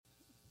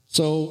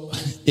So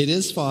it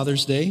is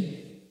Father's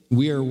Day.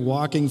 We are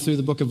walking through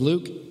the book of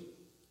Luke,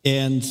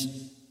 and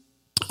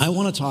I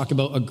want to talk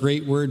about a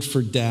great word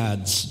for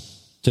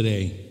dads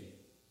today: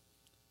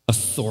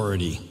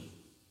 authority.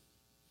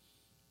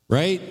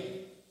 Right?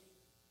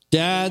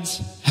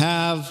 Dads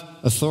have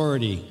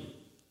authority.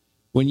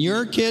 When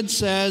your kid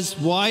says,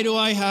 "Why do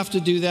I have to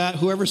do that?"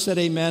 Whoever said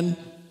amen,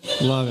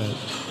 love it.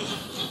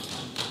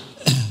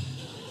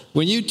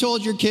 When you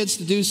told your kids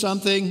to do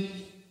something,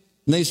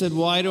 and they said,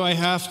 "Why do I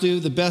have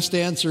to?" the best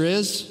answer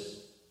is,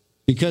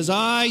 "Because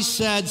I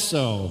said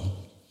so."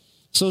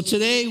 So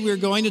today we're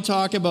going to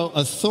talk about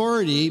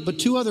authority, but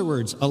two other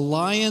words: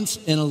 alliance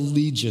and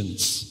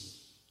allegiance.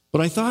 But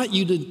I thought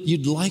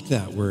you'd like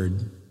that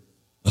word,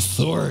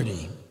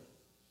 authority.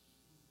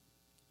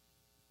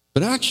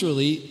 But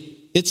actually,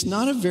 it's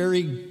not a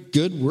very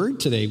good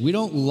word today. We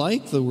don't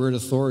like the word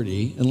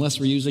authority unless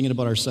we're using it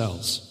about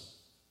ourselves.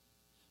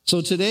 So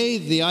today,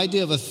 the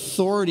idea of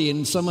authority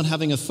and someone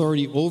having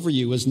authority over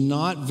you is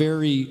not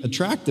very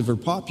attractive or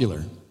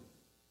popular.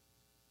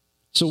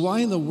 So why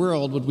in the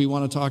world would we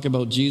want to talk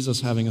about Jesus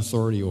having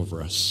authority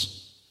over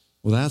us?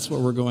 Well, that's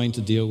what we're going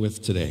to deal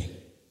with today,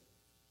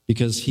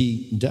 because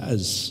he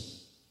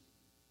does,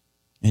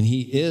 and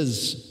he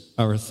is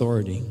our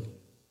authority.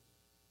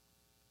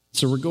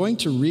 So we're going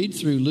to read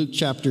through Luke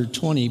chapter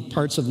 20,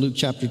 parts of Luke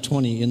chapter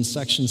 20 in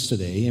sections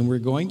today, and we're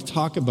going to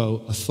talk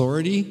about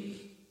authority,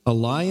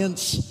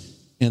 alliance,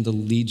 and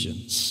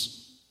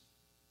allegiance.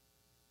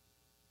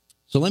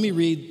 So let me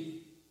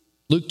read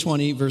Luke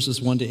 20, verses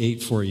 1 to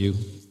 8 for you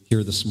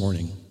here this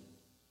morning.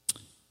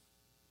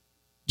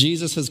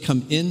 Jesus has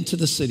come into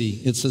the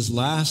city. It's his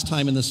last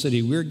time in the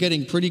city. We're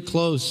getting pretty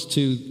close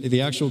to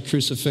the actual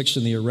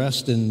crucifixion, the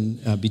arrest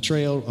and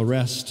betrayal,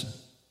 arrest,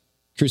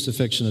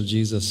 crucifixion of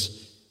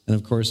Jesus, and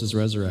of course his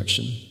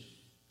resurrection.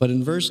 But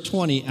in verse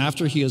 20,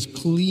 after he has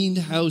cleaned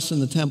house in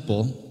the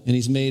temple and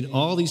he's made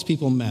all these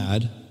people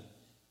mad,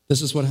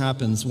 this is what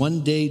happens.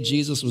 One day,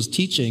 Jesus was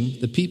teaching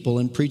the people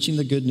and preaching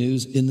the good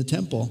news in the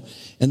temple.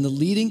 And the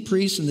leading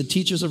priests and the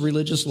teachers of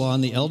religious law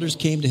and the elders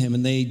came to him,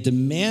 and they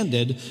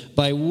demanded,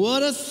 "By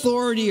what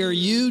authority are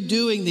you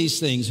doing these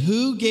things?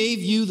 Who gave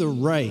you the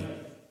right?"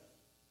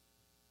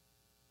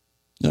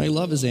 And I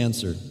love his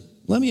answer.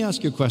 Let me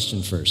ask you a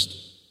question first.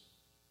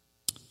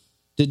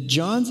 Did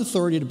John's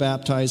authority to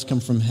baptize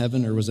come from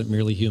heaven, or was it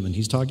merely human?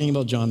 He's talking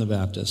about John the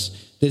Baptist.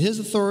 Did his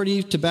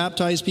authority to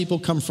baptize people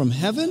come from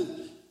heaven,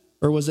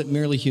 or was it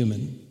merely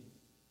human?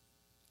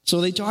 So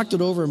they talked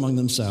it over among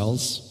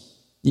themselves.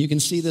 You can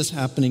see this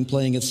happening,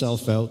 playing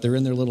itself out. They're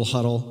in their little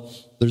huddle.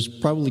 There's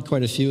probably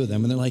quite a few of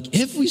them. And they're like,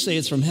 if we say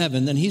it's from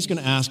heaven, then he's going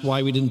to ask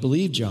why we didn't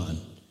believe John.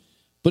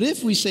 But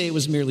if we say it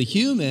was merely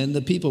human,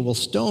 the people will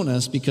stone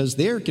us because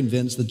they're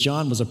convinced that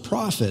John was a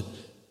prophet.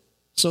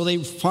 So they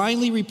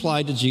finally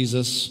replied to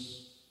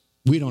Jesus,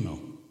 "We don't know."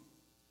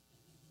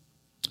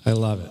 I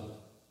love it.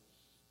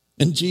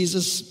 And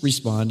Jesus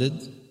responded,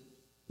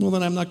 "Well,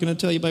 then I'm not going to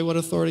tell you by what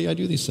authority I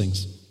do these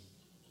things."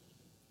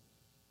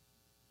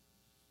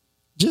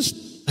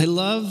 I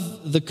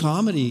love the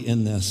comedy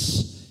in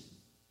this,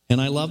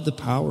 and I love the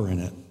power in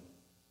it.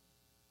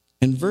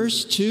 And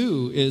verse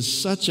 2 is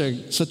such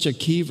a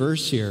key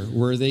verse here,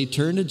 where they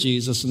turn to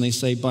Jesus and they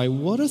say, "By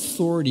what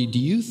authority do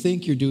you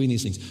think you're doing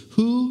these things?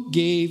 Who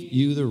gave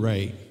you the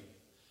right?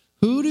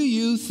 Who do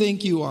you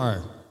think you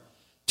are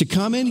to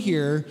come in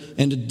here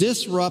and to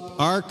disrupt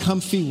our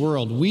comfy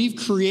world? We've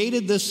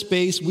created this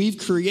space. We've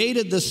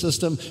created this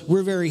system.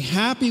 We're very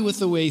happy with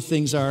the way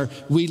things are.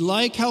 We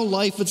like how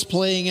life is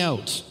playing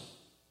out.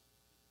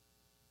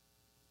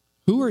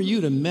 Who are you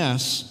to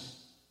mess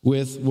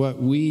with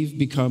what we've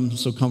become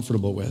so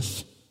comfortable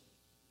with?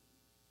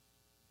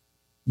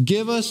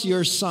 Give us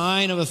your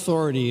sign of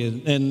authority."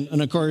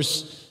 And of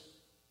course,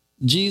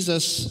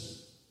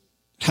 Jesus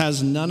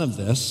has none of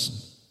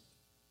this.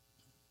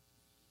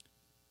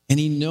 And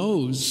he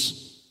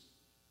knows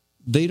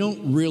they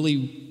don't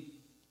really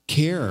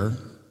care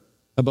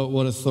about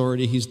what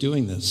authority he's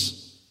doing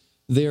this.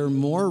 They're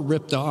more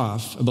ripped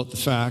off about the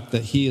fact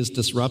that he is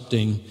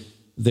disrupting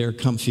their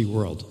comfy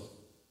world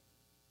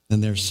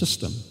and their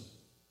system.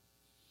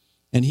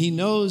 And he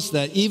knows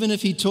that even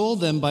if he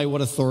told them by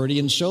what authority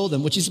and showed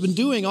them, which he's been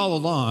doing all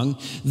along,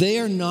 they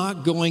are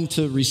not going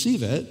to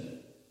receive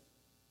it.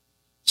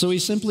 So he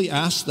simply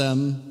asks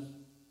them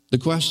the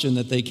question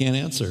that they can't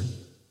answer.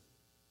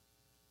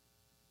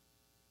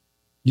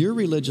 You're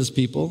religious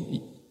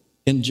people,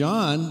 and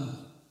John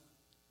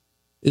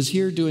is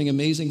here doing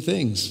amazing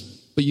things,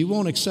 but you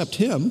won't accept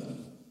him.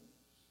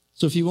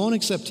 So if you won't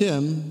accept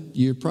him,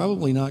 you're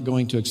probably not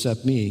going to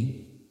accept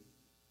me.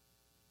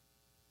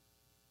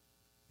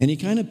 And he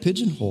kind of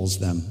pigeonholes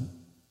them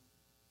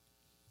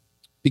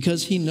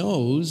because he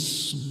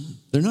knows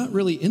they're not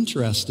really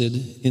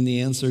interested in the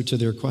answer to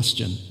their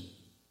question.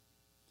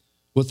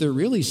 What they're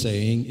really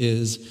saying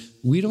is,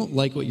 "We don't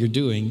like what you're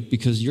doing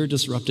because you're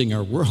disrupting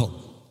our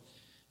world.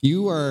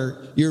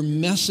 You're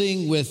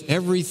messing with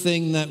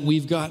everything that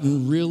we've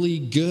gotten really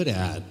good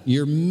at.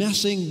 You're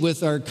messing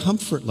with our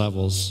comfort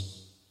levels.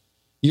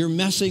 You're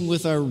messing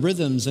with our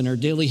rhythms and our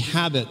daily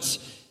habits.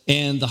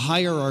 and the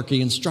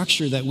hierarchy and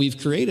structure that we've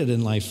created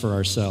in life for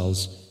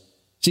ourselves.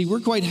 See,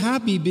 we're quite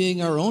happy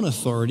being our own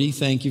authority.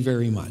 Thank you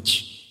very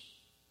much.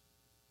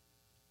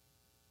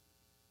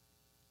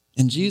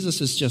 And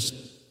Jesus is just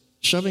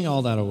shoving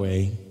all that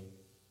away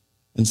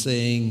and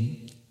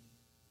saying,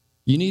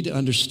 you need to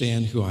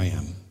understand who I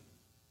am.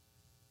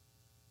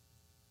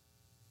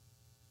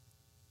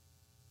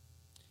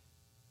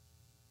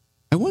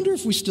 I wonder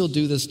if we still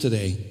do this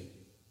today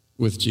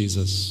with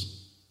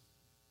Jesus.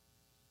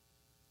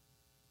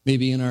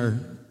 Maybe in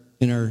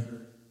our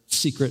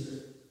secret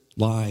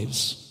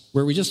lives,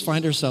 where we just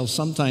find ourselves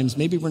sometimes,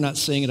 maybe we're not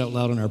saying it out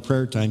loud in our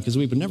prayer time because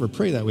we would never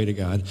pray that way to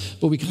God,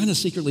 but we kind of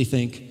secretly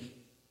think,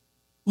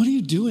 what are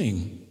you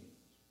doing?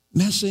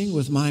 Messing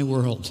with my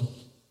world.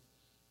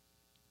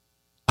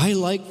 I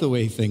like the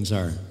way things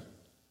are.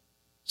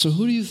 So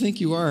who do you think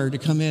you are to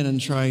come in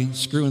and try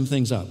screwing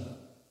things up?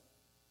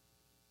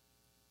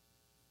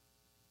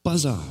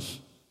 Buzz off.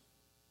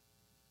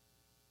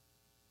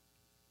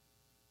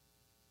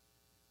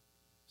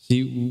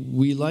 See,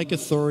 we like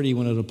authority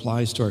when it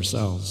applies to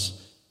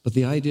ourselves, but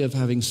the idea of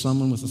having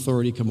someone with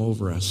authority come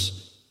over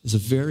us is a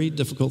very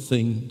difficult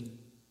thing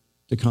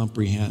to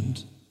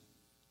comprehend.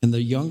 And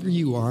the younger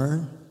you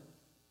are,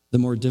 the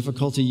more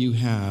difficulty you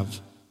have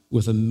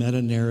with a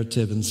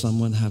meta-narrative and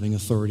someone having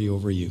authority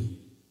over you.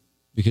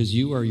 Because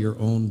you are your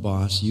own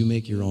boss, you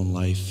make your own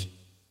life,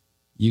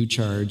 you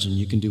charge, and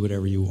you can do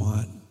whatever you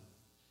want.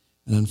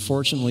 And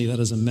unfortunately, that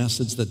is a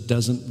message that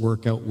doesn't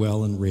work out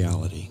well in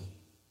reality.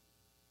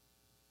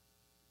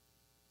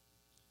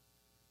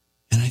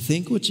 And I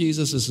think what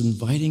Jesus is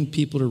inviting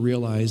people to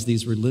realize,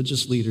 these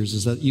religious leaders,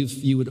 is that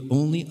if you would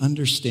only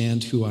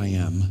understand who I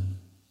am,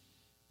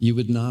 you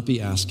would not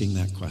be asking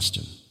that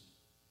question.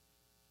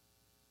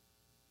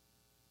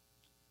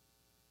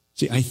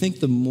 See, I think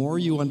the more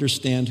you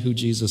understand who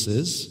Jesus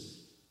is,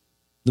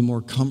 the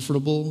more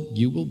comfortable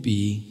you will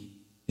be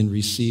in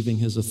receiving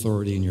his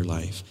authority in your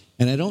life.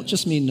 And I don't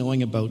just mean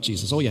knowing about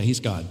Jesus. Oh yeah, he's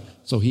God,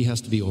 so he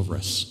has to be over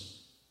us.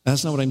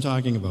 That's not what I'm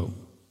talking about.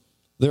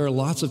 There are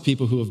lots of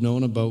people who have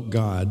known about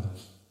God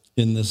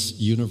in this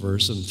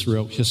universe and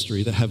throughout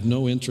history that have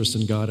no interest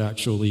in God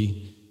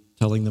actually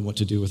telling them what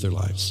to do with their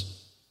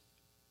lives.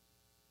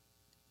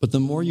 But the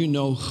more you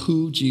know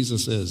who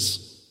Jesus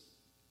is,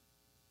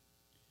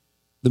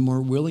 the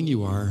more willing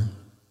you are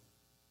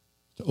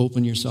to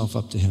open yourself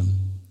up to him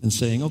and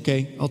saying,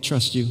 okay, I'll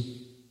trust you.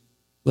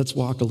 Let's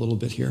walk a little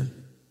bit here.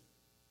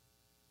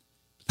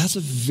 That's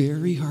a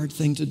very hard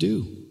thing to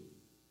do.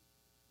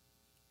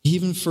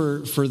 Even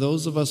for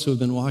those of us who have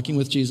been walking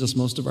with Jesus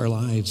most of our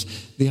lives,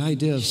 the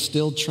idea of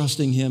still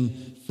trusting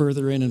him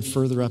further in and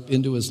further up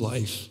into his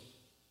life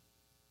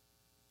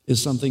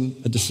is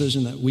a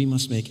decision that we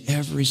must make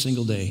every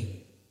single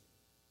day.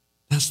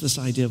 That's this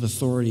idea of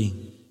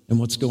authority and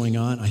what's going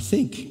on, I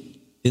think,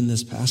 in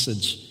this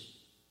passage.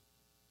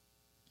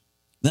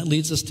 That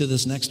leads us to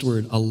this next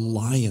word,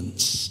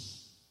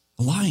 alliance.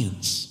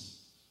 Alliance.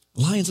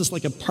 Alliance is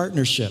like a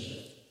partnership.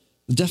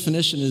 The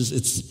definition is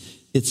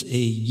it's a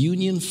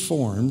union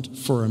formed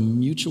for a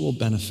mutual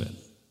benefit.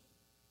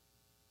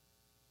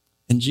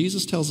 And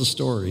Jesus tells a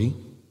story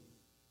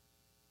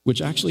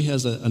which actually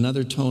has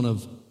another tone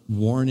of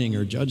warning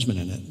or judgment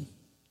in it.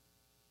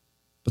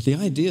 But the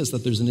idea is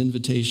that there's an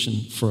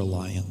invitation for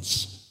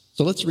alliance.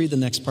 So let's read the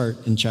next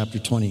part in chapter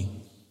 20.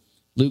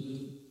 Luke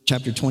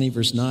chapter 20,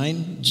 verse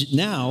 9.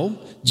 Now,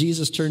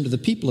 Jesus turned to the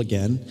people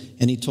again,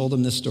 and he told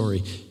them this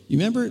story. You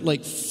remember,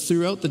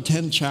 throughout the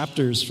 10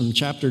 chapters, from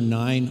chapter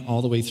 9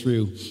 all the way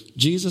through,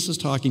 Jesus is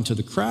talking to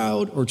the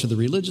crowd or to the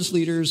religious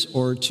leaders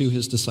or to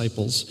his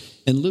disciples.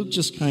 And Luke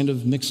just kind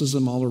of mixes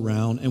them all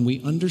around, and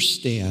we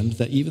understand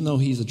that even though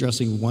he's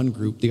addressing one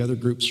group, the other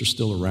groups are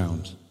still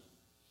around.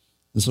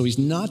 And so he's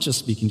not just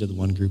speaking to the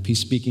one group, he's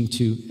speaking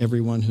to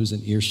everyone who's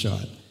in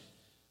earshot.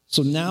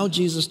 So now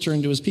Jesus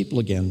turned to his people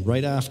again,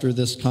 right after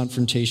this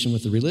confrontation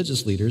with the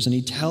religious leaders, and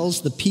he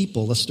tells the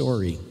people a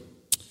story.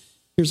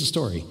 Here's the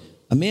story.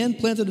 A man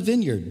planted a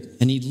vineyard,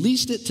 and he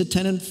leased it to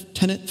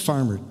tenant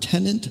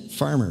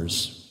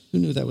farmers. Who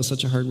knew that was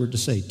such a hard word to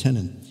say,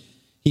 tenant?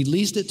 He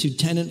leased it to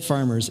tenant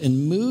farmers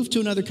and moved to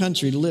another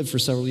country to live for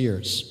several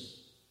years.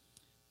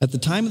 At the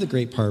time of the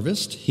grape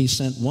harvest, he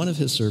sent one of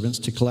his servants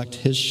to collect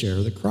his share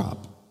of the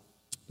crop.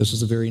 This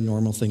was a very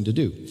normal thing to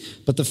do.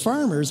 But the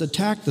farmers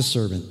attacked the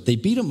servant. They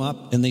beat him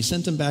up, and they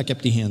sent him back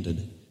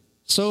empty-handed.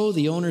 So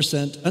the owner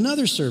sent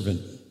another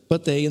servant,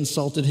 but they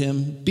insulted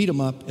him, beat him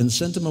up, and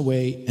sent him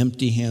away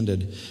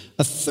empty-handed.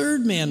 A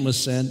third man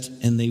was sent,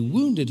 and they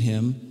wounded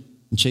him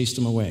and chased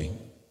him away.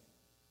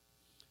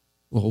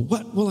 Well,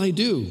 what will I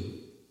do?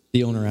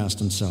 The owner asked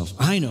himself.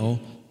 I know.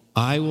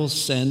 I will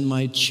send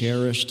my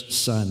cherished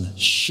son.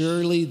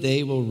 Surely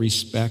they will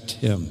respect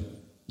him.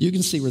 You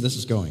can see where this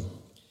is going.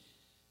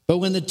 But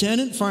when the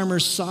tenant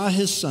farmers saw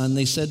his son,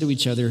 they said to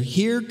each other,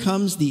 here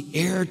comes the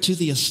heir to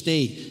the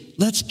estate.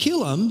 Let's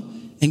kill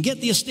him and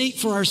get the estate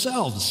for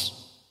ourselves.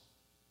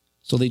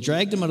 So they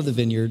dragged him out of the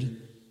vineyard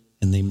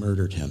and they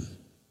murdered him.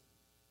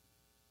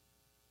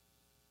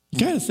 You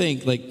kind of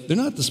think, like, they're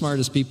not the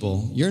smartest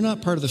people. You're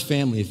not part of the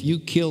family. If you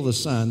kill the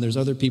son, there's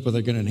other people that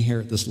are going to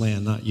inherit this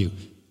land, not you.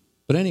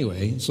 But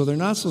anyway, so they're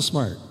not so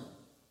smart.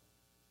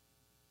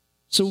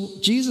 So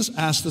Jesus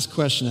asked this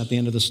question at the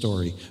end of the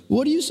story.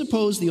 What do you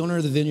suppose the owner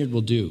of the vineyard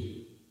will do?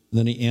 And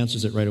then he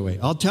answers it right away.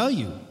 I'll tell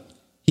you.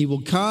 He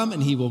will come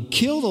and he will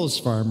kill those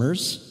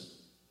farmers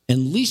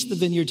and lease the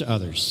vineyard to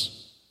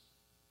others.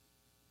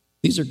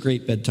 These are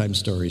great bedtime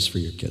stories for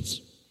your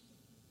kids.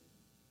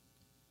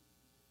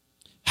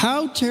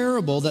 How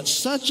terrible that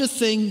such a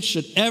thing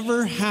should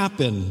ever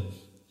happen,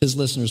 his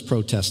listeners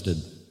protested.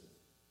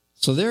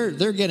 So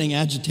they're getting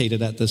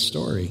agitated at this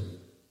story.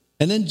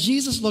 And then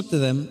Jesus looked at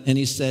them and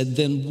he said,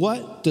 then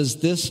what does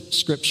this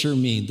scripture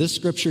mean? This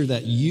scripture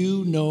that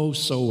you know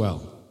so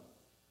well.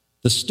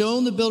 The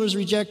stone the builders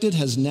rejected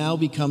has now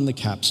become the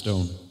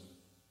capstone.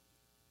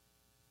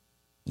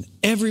 And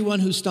everyone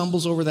who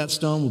stumbles over that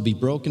stone will be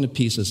broken to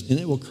pieces, and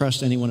it will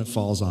crush anyone it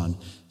falls on.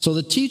 So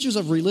the teachers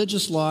of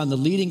religious law and the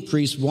leading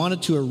priests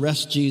wanted to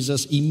arrest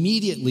Jesus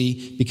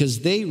immediately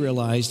because they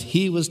realized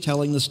he was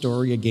telling the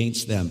story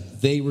against them.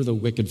 They were the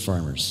wicked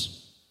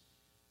farmers.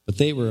 But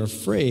they were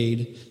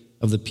afraid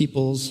of the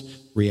people's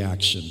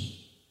reaction.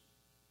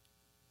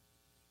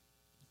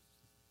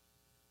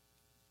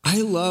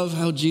 I love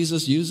how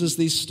Jesus uses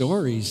these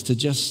stories to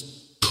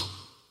just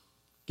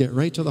get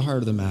right to the heart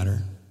of the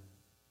matter.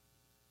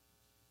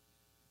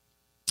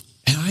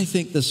 And I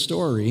think the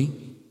story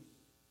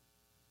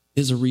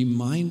is a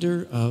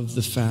reminder of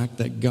the fact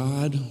that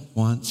God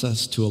wants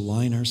us to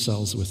align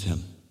ourselves with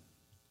him.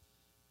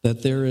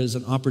 That there is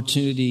an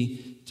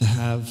opportunity to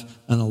have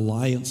an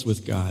alliance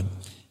with God.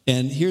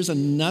 And here's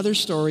another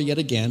story yet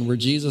again where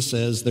Jesus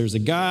says there's a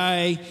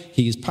guy,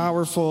 he's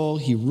powerful,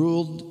 he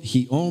ruled,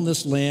 he owned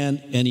this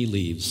land, and he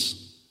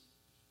leaves.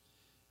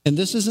 And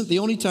this isn't the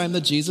only time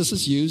that Jesus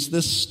has used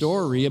this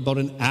story about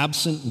an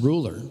absent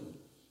ruler.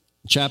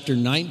 Chapter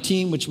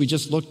 19, which we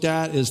just looked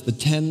at, is the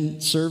 10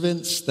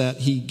 servants that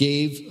he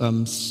gave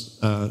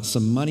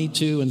some money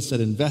to and said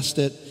invest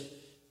it.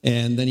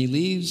 And then he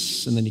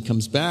leaves, and then he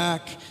comes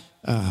back.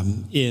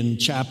 In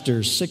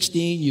chapter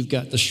 16, you've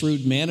got the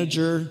shrewd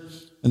manager.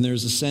 And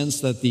there's a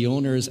sense that the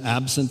owner is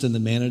absent and the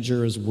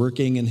manager is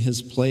working in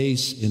his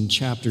place. In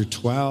chapter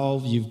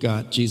 12, you've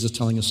got Jesus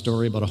telling a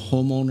story about a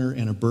homeowner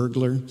and a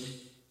burglar.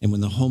 And when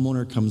the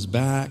homeowner comes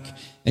back,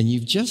 and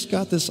you've just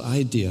got this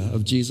idea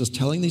of Jesus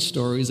telling these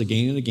stories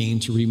again and again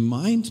to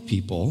remind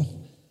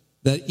people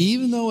that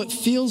even though it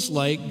feels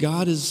like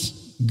God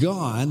is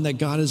gone, that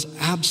God is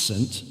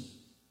absent,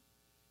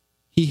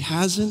 he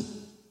hasn't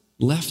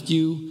left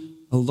you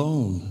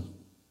alone.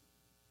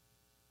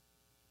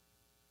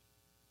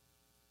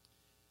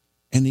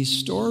 And these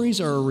stories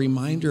are a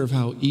reminder of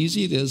how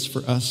easy it is for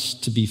us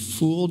to be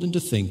fooled into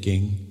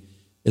thinking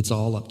it's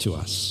all up to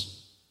us.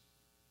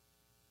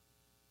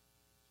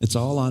 It's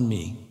all on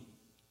me.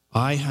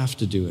 I have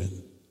to do it.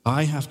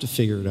 I have to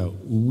figure it out.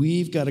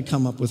 We've got to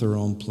come up with our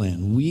own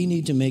plan. We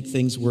need to make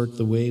things work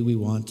the way we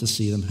want to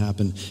see them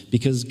happen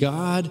because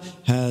God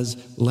has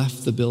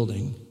left the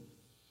building.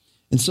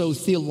 And so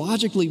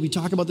theologically, we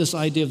talk about this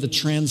idea of the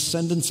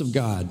transcendence of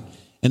God.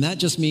 And that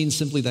just means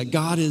simply that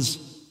God is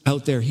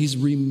out there. He's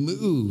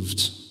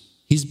removed.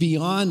 He's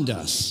beyond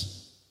us.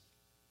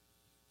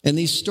 And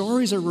these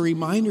stories are a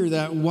reminder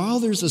that while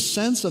there's a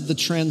sense of the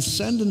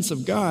transcendence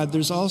of God,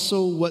 there's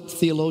also what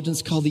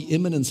theologians call the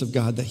immanence of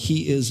God, that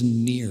he is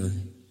near,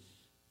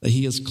 that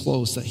he is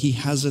close, that he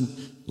hasn't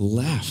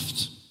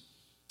left,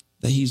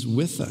 that he's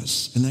with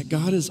us, and that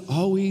God is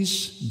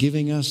always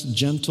giving us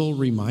gentle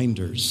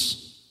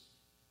reminders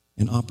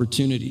and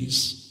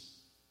opportunities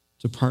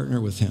to partner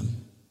with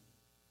him,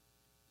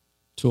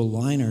 to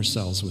align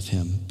ourselves with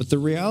him. But the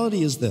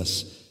reality is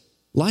this: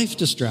 life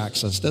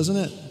distracts us, doesn't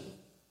it?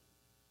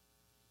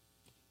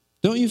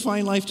 Don't you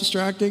find life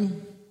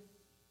distracting?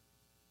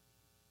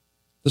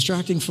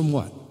 Distracting from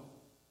what?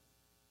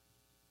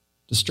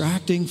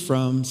 Distracting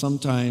from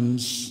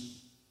sometimes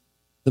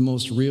the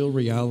most real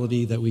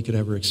reality that we could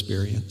ever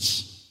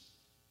experience.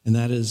 And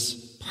that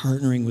is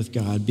partnering with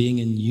God, being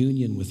in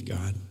union with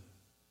God.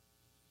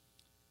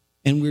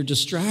 And we're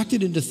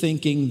distracted into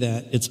thinking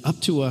that it's up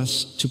to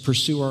us to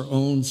pursue our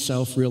own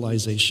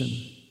self-realization,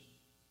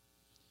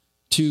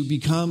 to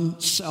become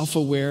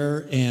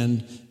self-aware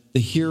and the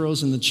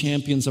heroes and the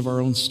champions of our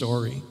own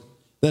story.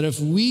 That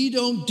if we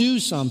don't do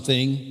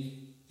something,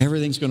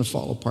 everything's going to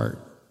fall apart.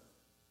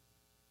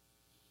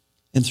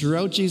 And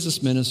throughout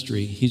Jesus'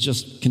 ministry, he's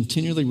just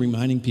continually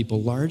reminding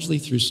people, largely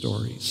through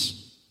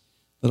stories,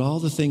 that all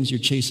the things you're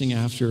chasing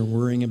after and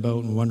worrying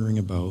about and wondering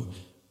about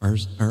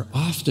are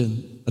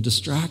often a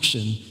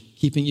distraction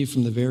keeping you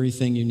from the very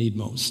thing you need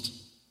most.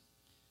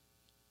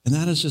 And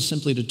that is just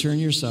simply to turn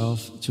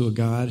yourself to a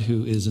God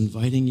who is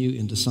inviting you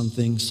into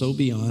something so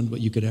beyond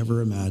what you could ever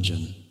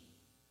imagine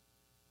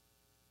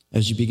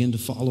as you begin to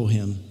follow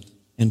him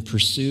and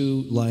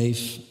pursue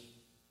life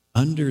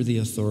under the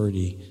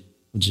authority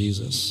of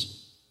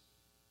Jesus.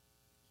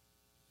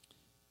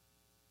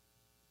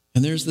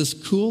 And there's this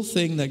cool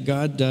thing that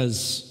God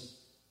does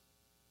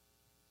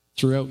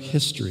throughout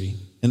history,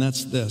 and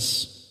that's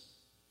this.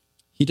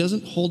 He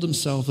doesn't hold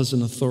himself as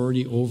an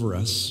authority over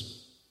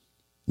us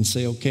and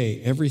say,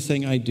 okay,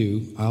 everything I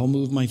do, I'll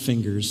move my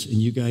fingers and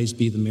you guys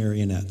be the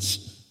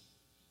marionettes.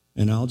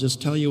 And I'll just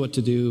tell you what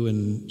to do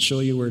and show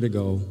you where to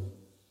go.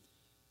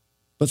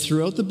 But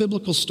throughout the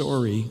biblical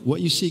story, what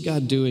you see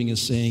God doing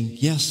is saying,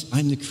 yes,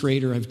 I'm the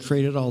creator, I've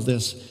created all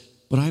this,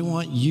 but I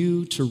want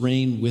you to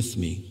reign with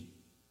me.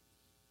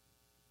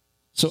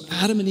 So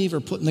Adam and Eve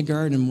are put in the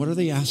garden, and what are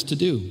they asked to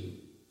do?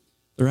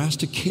 They're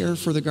asked to care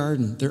for the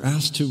garden. They're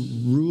asked to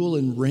rule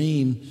and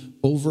reign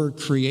over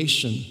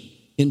creation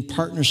in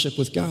partnership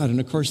with God. And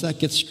of course, that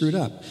gets screwed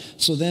up.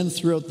 So then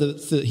throughout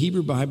the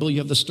Hebrew Bible, you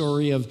have the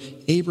story of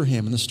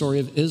Abraham and the story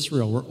of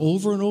Israel, where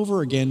over and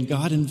over again,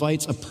 God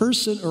invites a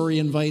person or he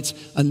invites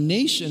a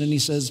nation, and he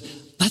says,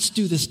 let's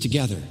do this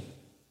together.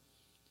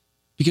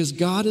 Because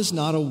God is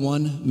not a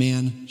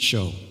one-man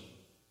show.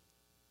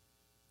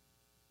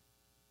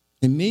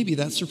 And maybe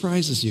that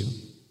surprises you.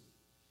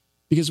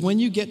 Because when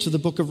you get to the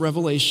book of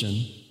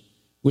Revelation,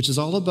 which is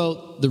all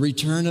about the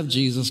return of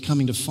Jesus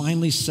coming to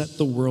finally set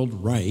the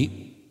world right,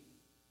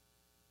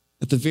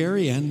 at the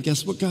very end,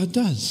 guess what God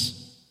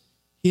does?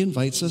 He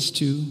invites us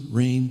to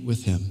reign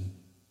with him,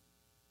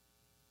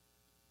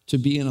 to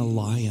be in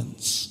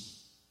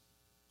alliance.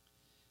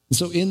 And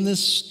so in this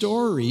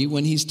story,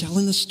 when he's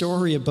telling the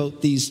story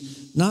about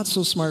these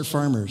not-so-smart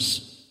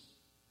farmers,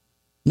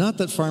 not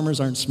that farmers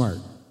aren't smart,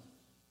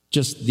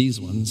 just these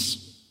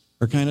ones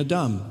are kind of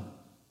dumb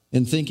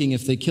and thinking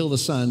if they kill the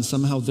son,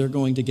 somehow they're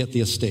going to get the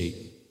estate.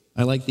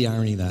 I like the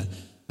irony of that.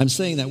 I'm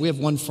saying that we have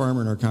one farmer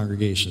in our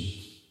congregation.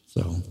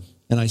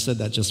 And I said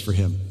that just for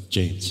him,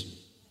 James.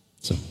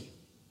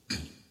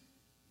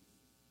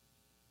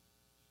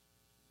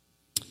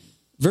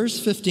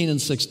 Verse 15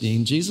 and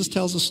 16, Jesus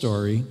tells a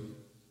story.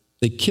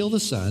 They kill the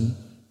son,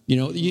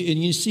 and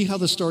you see how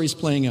the story's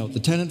playing out. The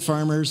tenant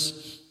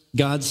farmers,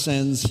 God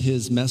sends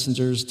his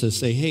messengers to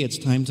say, hey, it's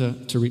time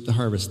to reap the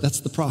harvest. That's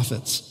the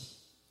prophets.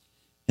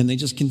 And they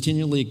just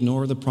continually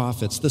ignore the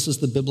prophets. This is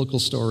the biblical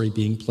story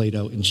being played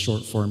out in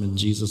short form in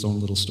Jesus' own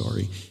little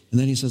story. And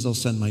then he says, I'll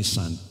send my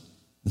son.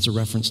 It's a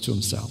reference to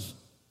himself.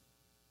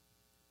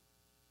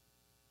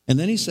 And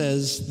then he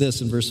says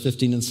this in verse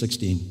 15 and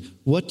 16.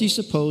 What do you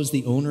suppose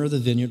the owner of the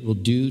vineyard will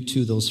do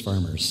to those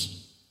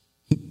farmers?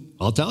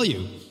 I'll tell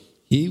you.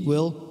 He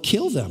will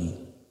kill them.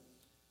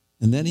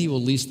 And then he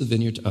will lease the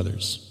vineyard to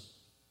others.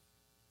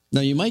 Now,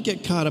 you might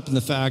get caught up in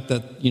the fact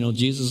that,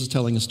 Jesus is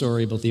telling a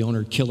story about the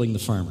owner killing the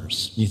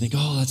farmers. And you think,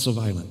 oh, that's so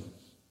violent.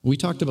 We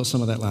talked about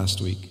some of that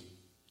last week.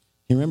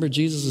 You remember,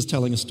 Jesus is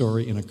telling a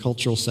story in a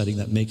cultural setting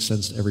that makes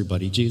sense to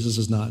everybody. Jesus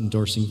is not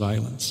endorsing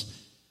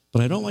violence.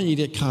 But I don't want you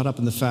to get caught up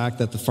in the fact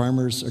that the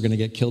farmers are going to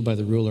get killed by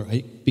the ruler,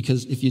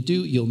 because if you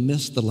do, you'll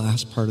miss the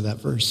last part of that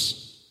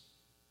verse.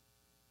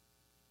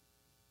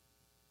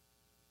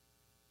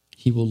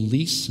 He will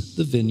lease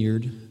the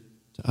vineyard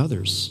to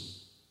others.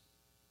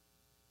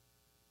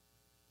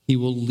 He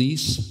will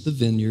lease the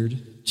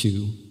vineyard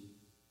to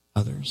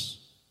others.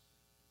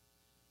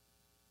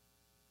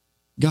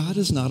 God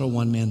is not a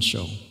one-man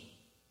show.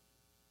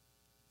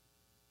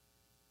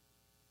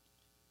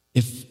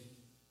 If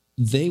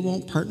they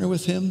won't partner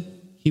with him,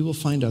 he will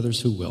find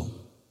others who will.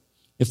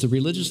 If the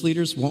religious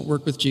leaders won't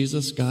work with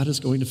Jesus, God is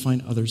going to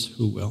find others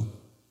who will.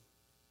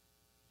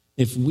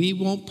 If we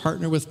won't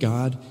partner with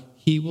God,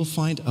 he will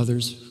find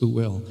others who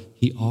will.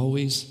 He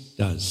always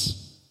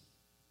does.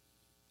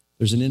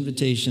 There's an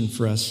invitation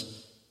for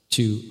us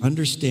to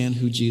understand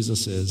who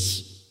Jesus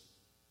is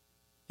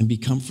and be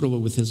comfortable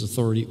with his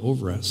authority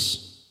over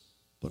us,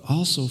 but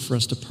also for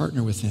us to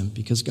partner with him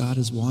because God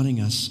is wanting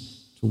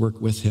us to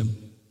work with him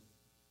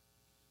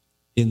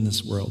in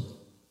this world.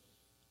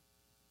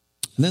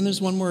 And then there's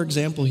one more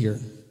example here,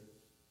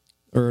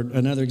 or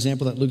another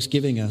example that Luke's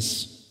giving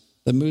us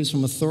that moves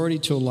from authority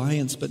to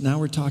alliance, but now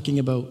we're talking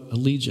about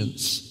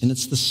allegiance. And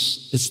it's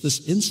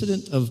this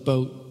incident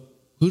about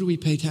who do we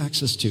pay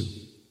taxes to?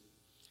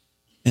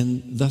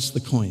 And thus the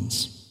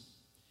coins.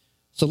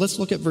 So let's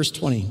look at verse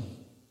 20.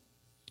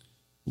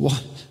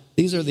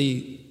 These are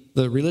the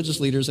religious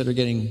leaders that are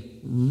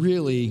getting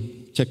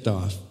really ticked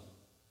off.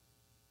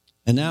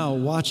 And now,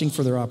 watching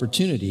for their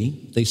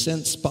opportunity, they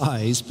sent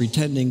spies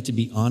pretending to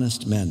be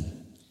honest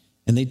men.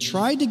 And they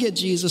tried to get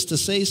Jesus to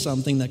say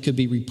something that could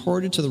be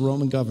reported to the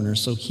Roman governor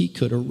so he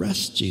could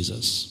arrest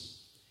Jesus.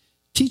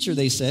 Teacher,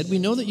 they said, we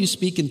know that you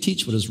speak and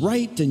teach what is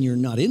right, and you're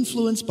not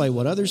influenced by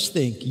what others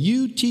think.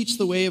 You teach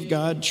the way of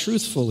God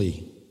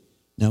truthfully.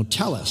 Now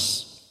tell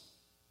us,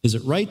 is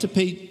it right to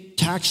pay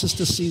taxes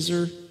to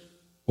Caesar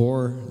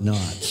or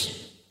not?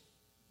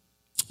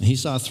 And he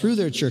saw through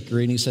their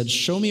trickery, and he said,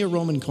 show me a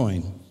Roman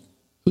coin.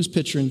 Whose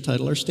picture and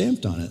title are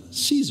stamped on it?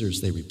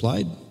 Caesar's, they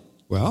replied.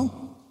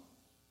 Well,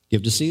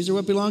 give to Caesar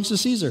what belongs to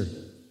Caesar,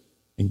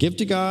 and give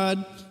to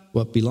God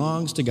what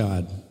belongs to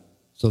God.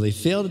 So they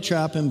failed to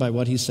trap him by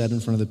what he said in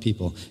front of the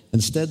people.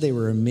 Instead, they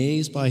were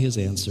amazed by his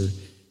answer,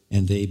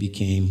 and they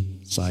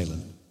became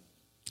silent.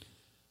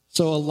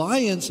 So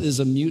alliance is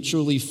a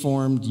mutually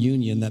formed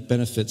union that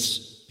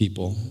benefits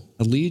people.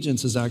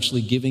 Allegiance is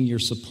actually giving your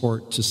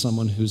support to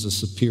someone who's a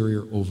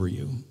superior over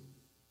you.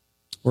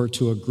 or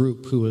to a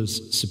group who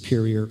is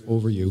superior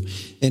over you.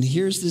 And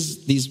here's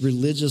these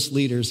religious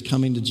leaders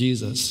coming to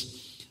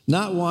Jesus,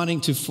 not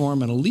wanting to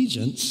form an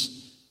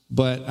allegiance,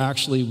 but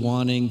actually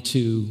wanting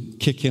to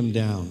kick him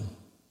down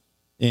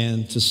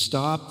and to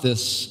stop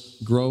this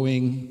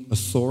growing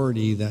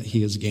authority that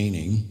he is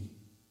gaining.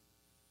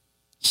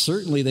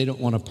 Certainly they don't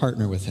want to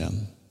partner with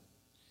him,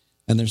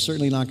 and they're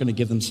certainly not going to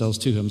give themselves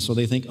to him. So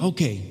they think,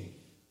 okay,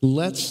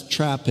 let's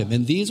trap him.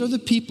 And these are the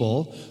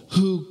people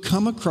who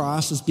come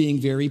across as being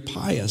very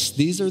pious.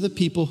 These are the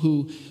people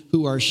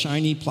who are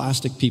shiny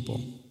plastic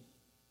people.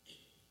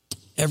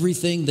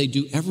 They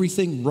do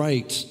everything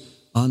right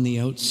on the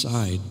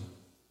outside.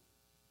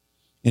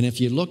 And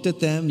if you looked at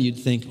them, you'd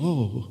think,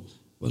 oh,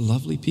 what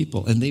lovely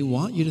people. And they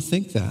want you to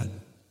think that.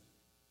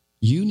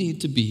 You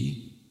need to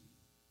be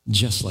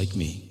just like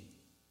me.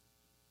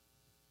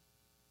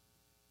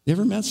 You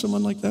ever met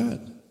someone like that?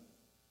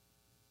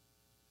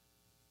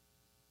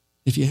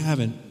 If you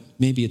haven't,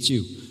 maybe it's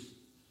you.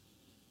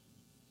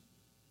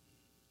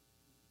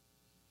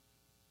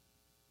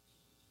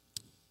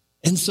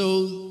 And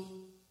so,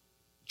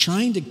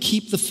 trying to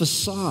keep the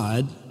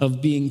facade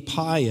of being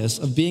pious,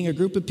 of being a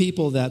group of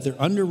people that they're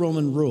under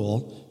Roman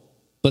rule,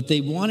 but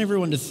they want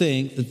everyone to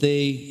think that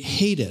they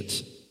hate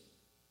it.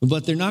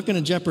 But they're not going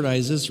to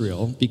jeopardize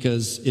Israel,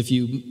 because if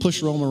you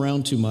push Rome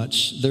around too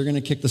much, they're going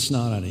to kick the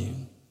snot out of you,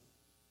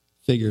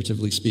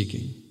 figuratively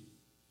speaking.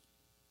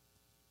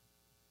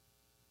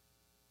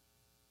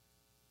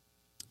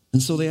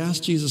 And so they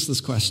asked Jesus this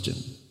question: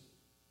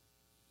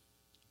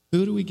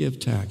 who do we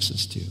give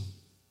taxes to?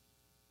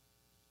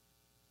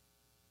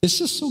 It's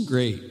just so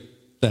great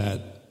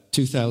that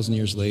 2,000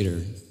 years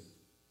later,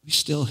 we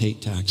still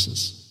hate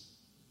taxes.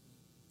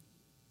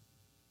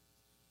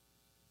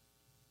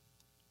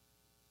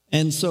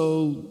 And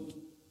so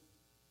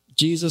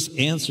Jesus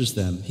answers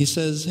them. He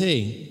says,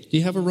 hey, do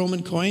you have a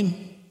Roman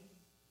coin?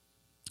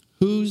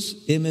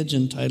 Whose image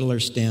and title are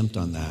stamped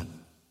on that?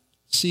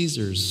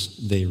 Caesar's,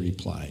 they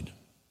replied.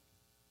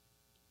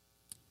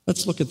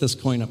 Let's look at this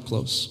coin up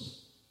close.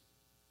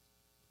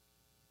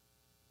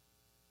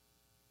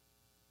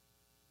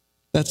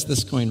 That's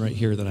this coin right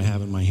here that I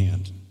have in my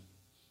hand.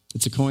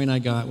 It's a coin I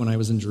got when I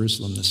was in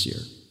Jerusalem this year.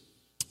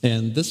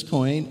 And this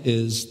coin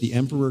is the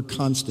Emperor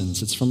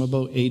Constans. It's from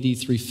about AD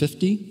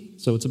 350,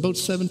 so it's about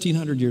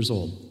 1,700 years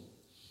old.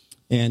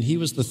 And he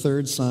was the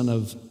third son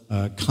of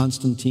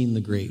Constantine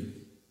the Great,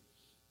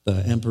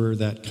 the emperor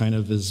that kind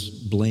of is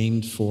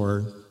blamed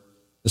for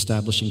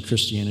establishing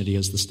Christianity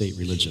as the state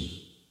religion.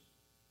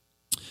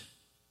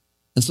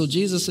 And so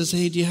Jesus says,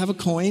 hey, do you have a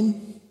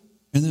coin?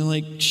 And they're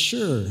like,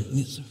 sure. And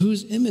he says,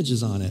 whose image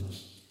is on it?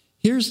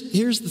 Here's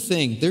the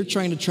thing. They're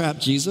trying to trap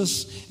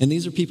Jesus, and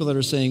these are people that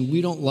are saying,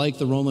 we don't like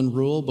the Roman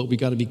rule, but we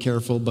got to be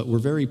careful, but we're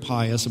very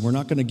pious, and we're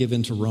not going to give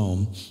in to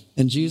Rome.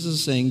 And Jesus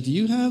is saying, do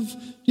you have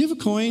a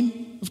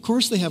coin? Of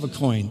course they have a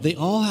coin. They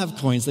all have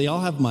coins. They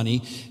all have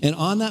money. And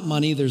on that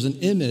money, there's an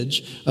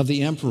image of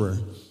the emperor.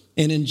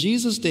 And in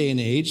Jesus' day and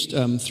age,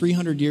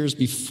 300 years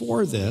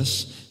before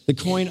this, the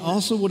coin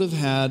also would have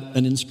had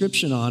an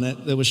inscription on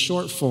it that was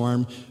short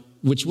form,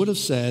 which would have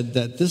said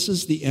that this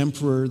is the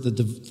emperor,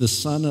 the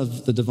son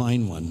of the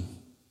divine one.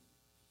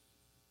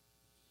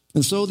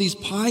 And so these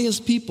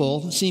pious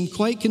people seem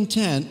quite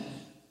content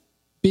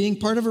being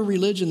part of a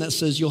religion that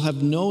says you'll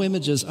have no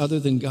images other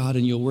than God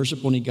and you'll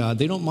worship only God.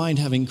 They don't mind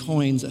having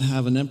coins that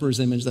have an emperor's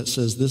image that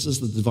says this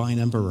is the divine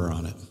emperor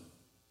on it.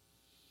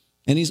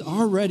 And he's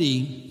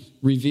already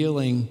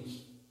revealing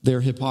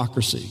their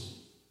hypocrisy.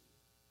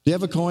 Do you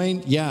have a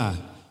coin? Yeah.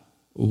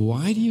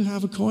 Why do you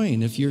have a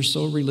coin if you're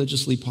so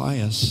religiously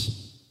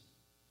pious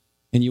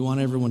and you want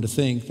everyone to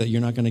think that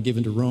you're not going to give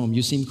in to Rome?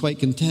 You seem quite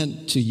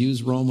content to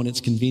use Rome when it's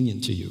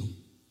convenient to you.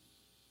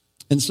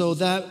 And so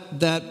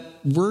that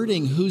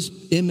wording, whose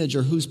image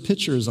or whose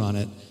picture is on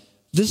it,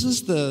 this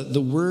is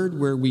the word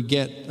where we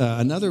get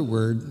another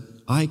word,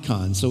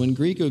 icon. So in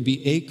Greek it would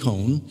be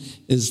icon,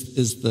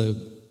 is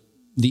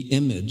the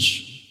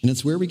image. And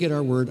it's where we get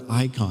our word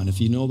icon.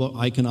 If you know about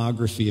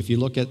iconography, if you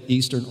look at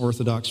Eastern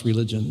Orthodox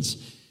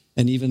religions,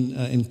 and even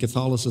in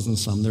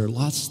Catholicism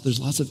there's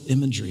lots of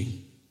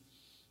imagery.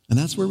 And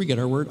that's where we get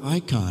our word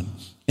icon.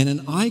 And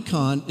an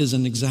icon is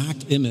an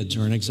exact image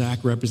or an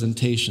exact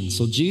representation.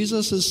 So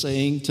Jesus is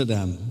saying to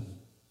them,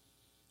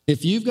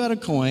 if you've got a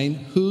coin,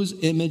 whose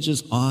image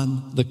is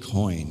on the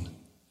coin?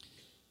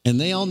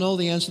 And they all know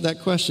the answer to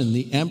that question.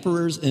 The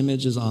emperor's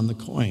image is on the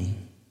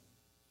coin.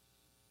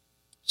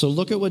 So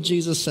look at what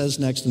Jesus says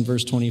next in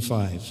verse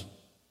 25.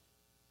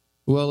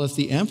 Well, if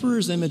the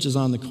emperor's image is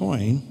on the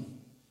coin,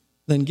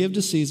 then give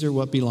to Caesar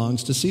what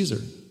belongs to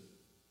Caesar,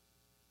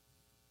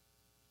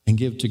 and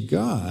give to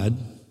God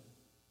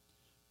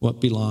what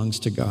belongs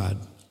to God.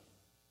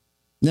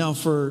 Now,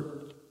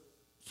 for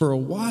a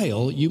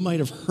while, you might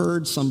have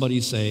heard somebody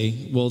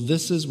say, well,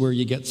 this is where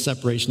you get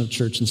separation of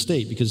church and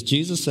state, because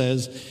Jesus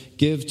says,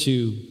 give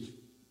to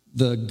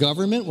the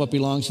government what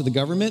belongs to the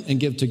government, and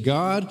give to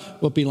God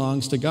what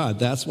belongs to God.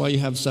 That's why you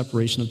have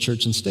separation of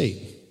church and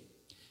state.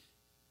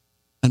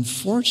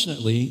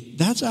 Unfortunately,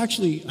 that's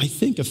actually, I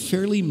think, a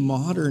fairly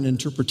modern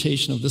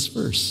interpretation of this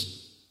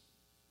verse.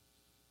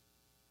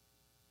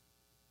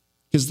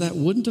 Because that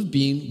wouldn't have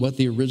been what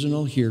the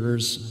original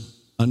hearers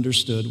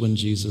understood when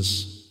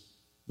Jesus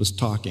was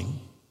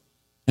talking.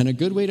 And a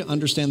good way to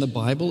understand the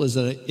Bible is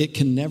that it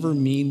can never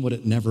mean what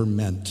it never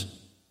meant.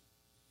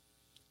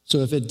 So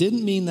if it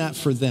didn't mean that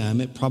for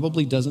them, it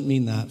probably doesn't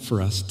mean that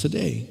for us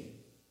today.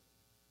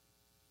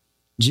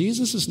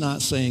 Jesus is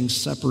not saying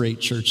separate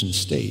church and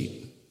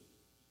state.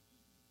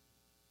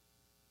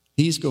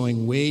 He's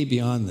going way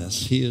beyond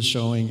this. He is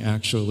showing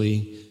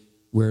actually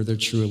where their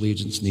true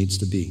allegiance needs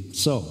to be.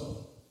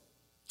 So,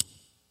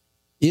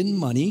 in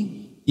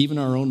money, even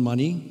our own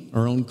money,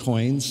 our own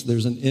coins,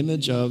 there's an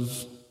image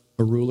of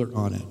a ruler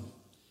on it.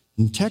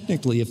 And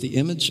technically, if the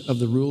image of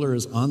the ruler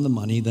is on the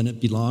money, then it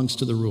belongs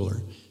to the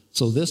ruler.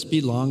 So this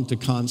belonged to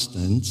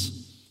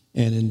Constance,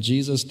 and in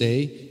Jesus'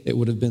 day, it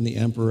would have been the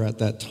emperor at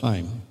that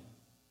time.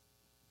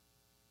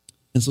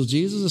 And so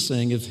Jesus is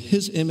saying, if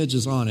his image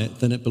is on it,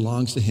 then it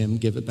belongs to him,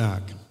 give it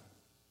back.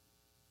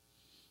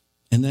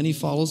 And then he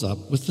follows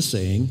up with the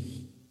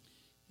saying,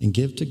 and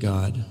give to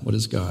God what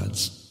is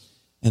God's.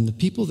 And the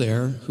people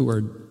there who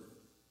are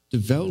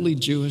devoutly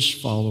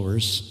Jewish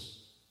followers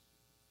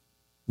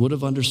would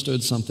have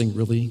understood something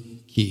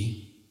really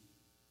key.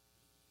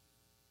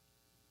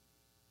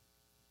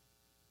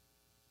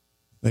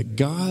 That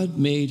God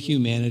made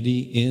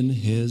humanity in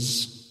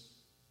his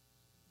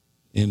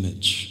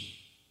image.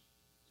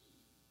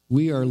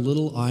 We are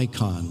little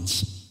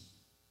icons,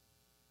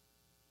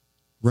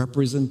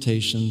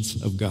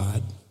 representations of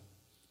God.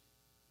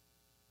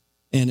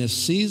 And if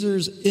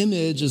Caesar's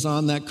image is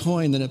on that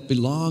coin, then it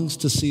belongs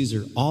to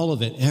Caesar. All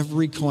of it,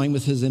 every coin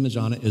with his image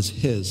on it is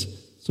his.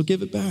 So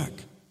give it back.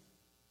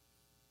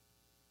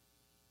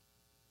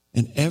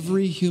 And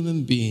every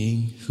human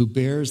being who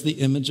bears the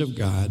image of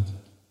God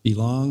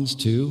belongs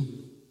to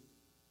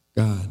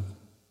God,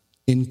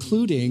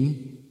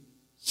 including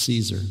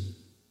Caesar.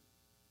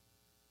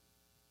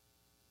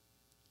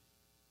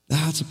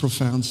 That's a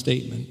profound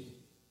statement.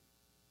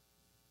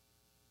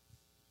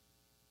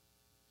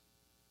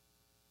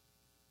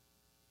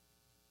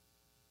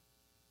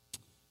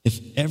 If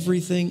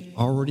everything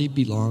already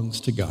belongs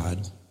to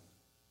God,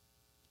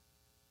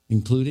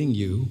 including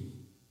you,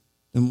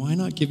 then why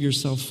not give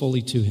yourself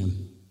fully to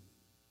him?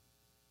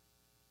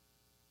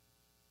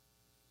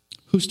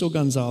 Justo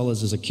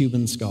Gonzalez is a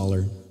Cuban scholar,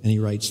 and he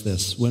writes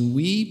this: when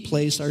we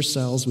place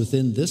ourselves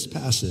within this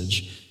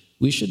passage,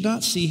 we should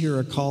not see here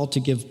a call to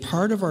give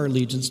part of our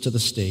allegiance to the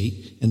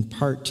state and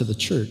part to the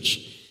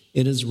church.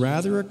 It is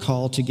rather a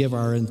call to give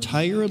our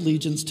entire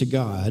allegiance to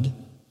God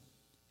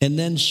and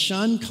then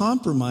shun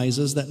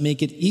compromises that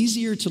make it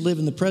easier to live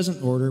in the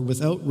present order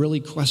without really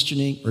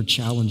questioning or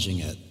challenging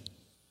it.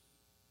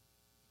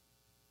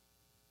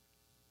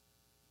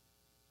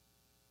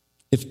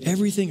 If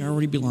everything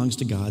already belongs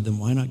to God, then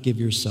why not give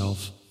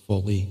yourself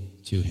fully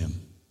to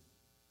him?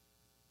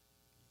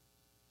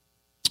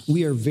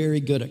 We are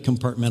very good at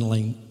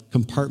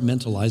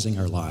compartmentalizing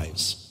our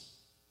lives,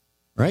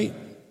 right?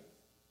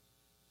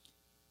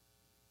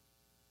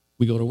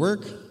 We go to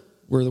work,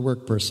 we're the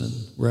work person.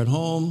 We're at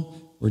home,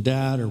 we're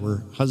dad, or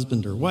we're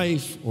husband or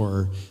wife,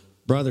 or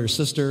brother,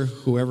 sister,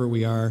 whoever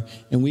we are,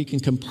 and we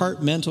can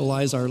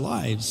compartmentalize our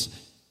lives.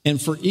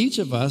 And for each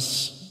of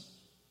us,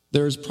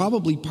 there's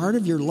probably part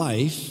of your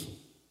life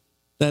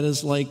that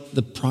is like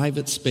the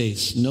private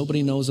space.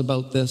 Nobody knows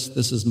about this.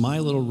 This is my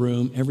little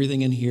room.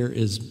 Everything in here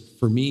is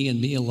for me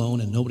and me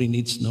alone, and nobody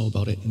needs to know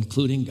about it,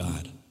 including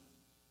God.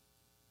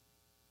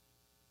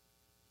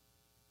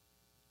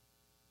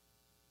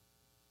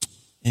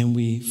 And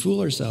we fool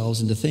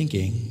ourselves into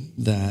thinking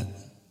that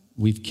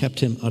we've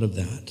kept him out of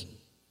that.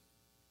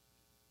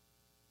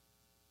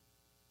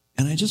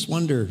 And I just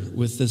wonder,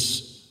 with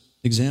this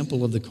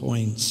example of the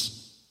coins,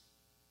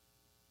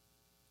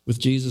 with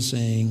Jesus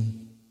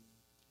saying,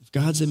 if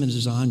God's image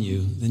is on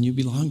you, then you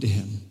belong to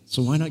him.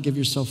 So why not give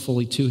yourself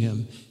fully to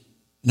him?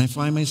 And I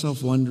find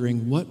myself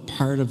wondering, what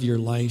part of your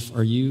life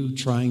are you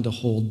trying to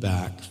hold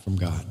back from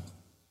God?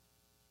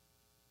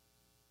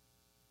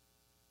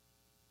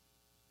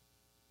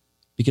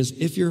 Because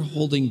if you're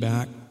holding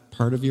back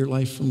part of your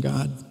life from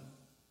God,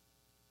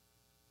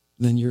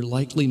 then you're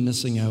likely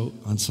missing out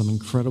on some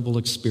incredible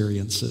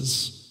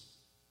experiences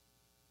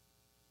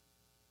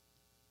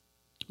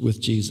with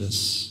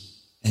Jesus.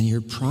 And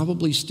you're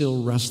probably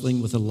still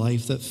wrestling with a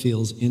life that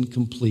feels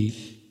incomplete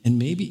and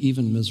maybe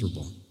even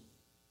miserable.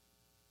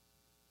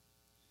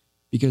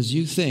 Because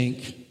you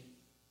think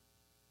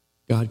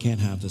God can't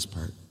have this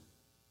part.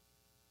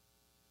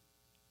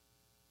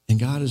 And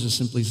God is just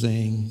simply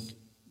saying,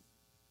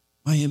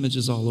 my image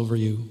is all over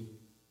you.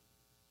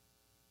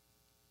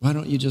 Why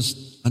don't you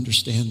just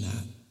understand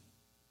that?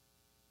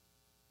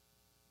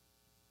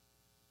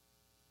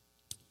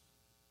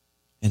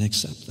 And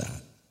accept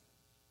that.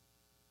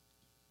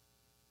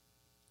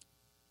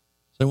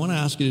 So I want to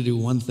ask you to do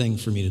one thing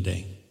for me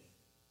today.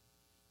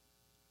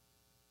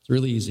 It's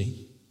really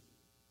easy.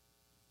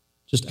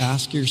 Just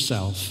ask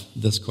yourself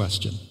this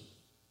question.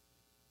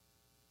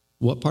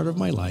 What part of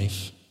my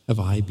life have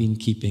I been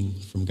keeping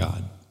from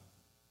God?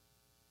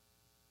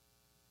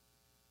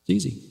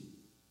 It's easy.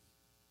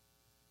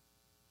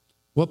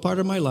 What part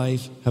of my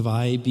life have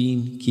I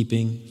been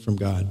keeping from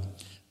God?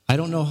 I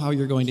don't know how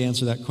you're going to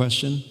answer that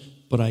question,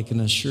 but I can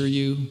assure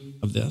you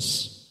of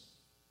this.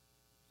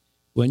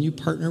 When you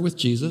partner with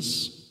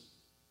Jesus,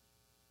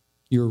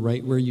 you're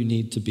right where you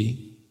need to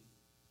be.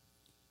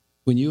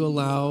 When you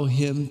allow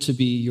him to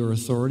be your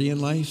authority in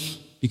life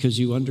because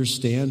you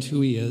understand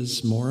who he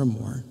is more and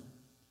more,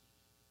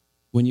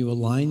 when you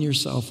align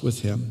yourself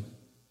with him,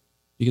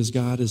 because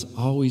God is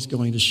always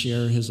going to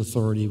share his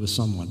authority with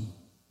someone,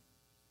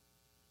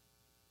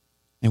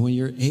 and when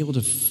you're able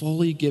to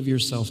fully give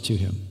yourself to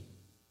him,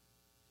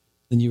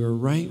 then you are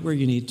right where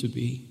you need to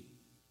be.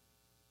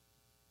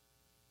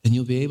 And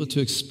you'll be able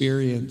to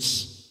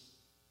experience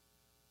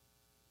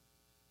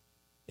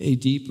a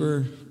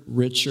deeper,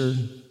 richer,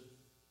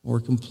 more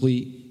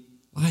complete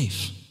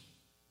life.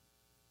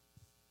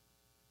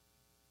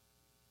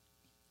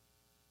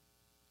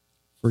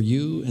 For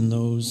you and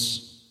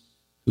those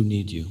who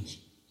need you.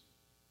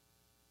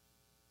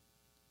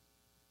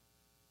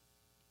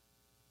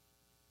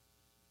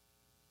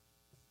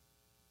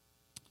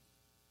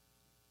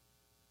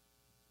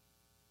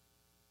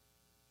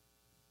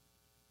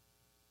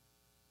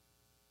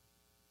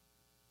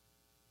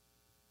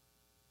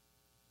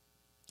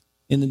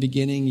 In the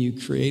beginning,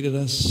 you created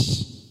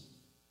us,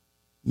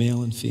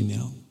 male and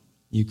female.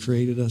 You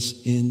created us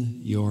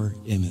in your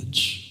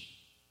image.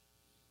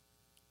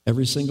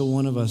 Every single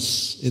one of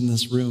us in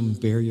this room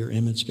bear your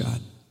image,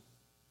 God.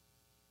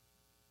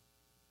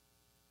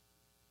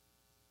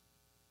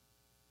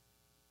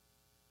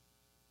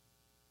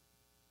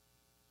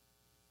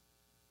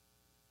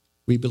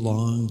 We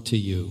belong to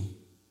you.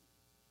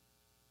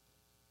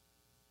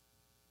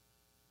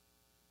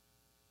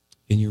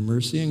 In your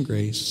mercy and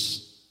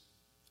grace,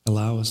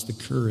 allow us the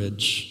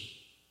courage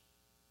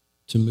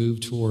to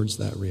move towards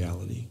that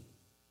reality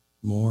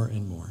more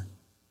and more.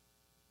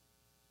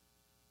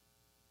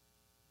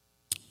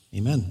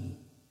 Amen.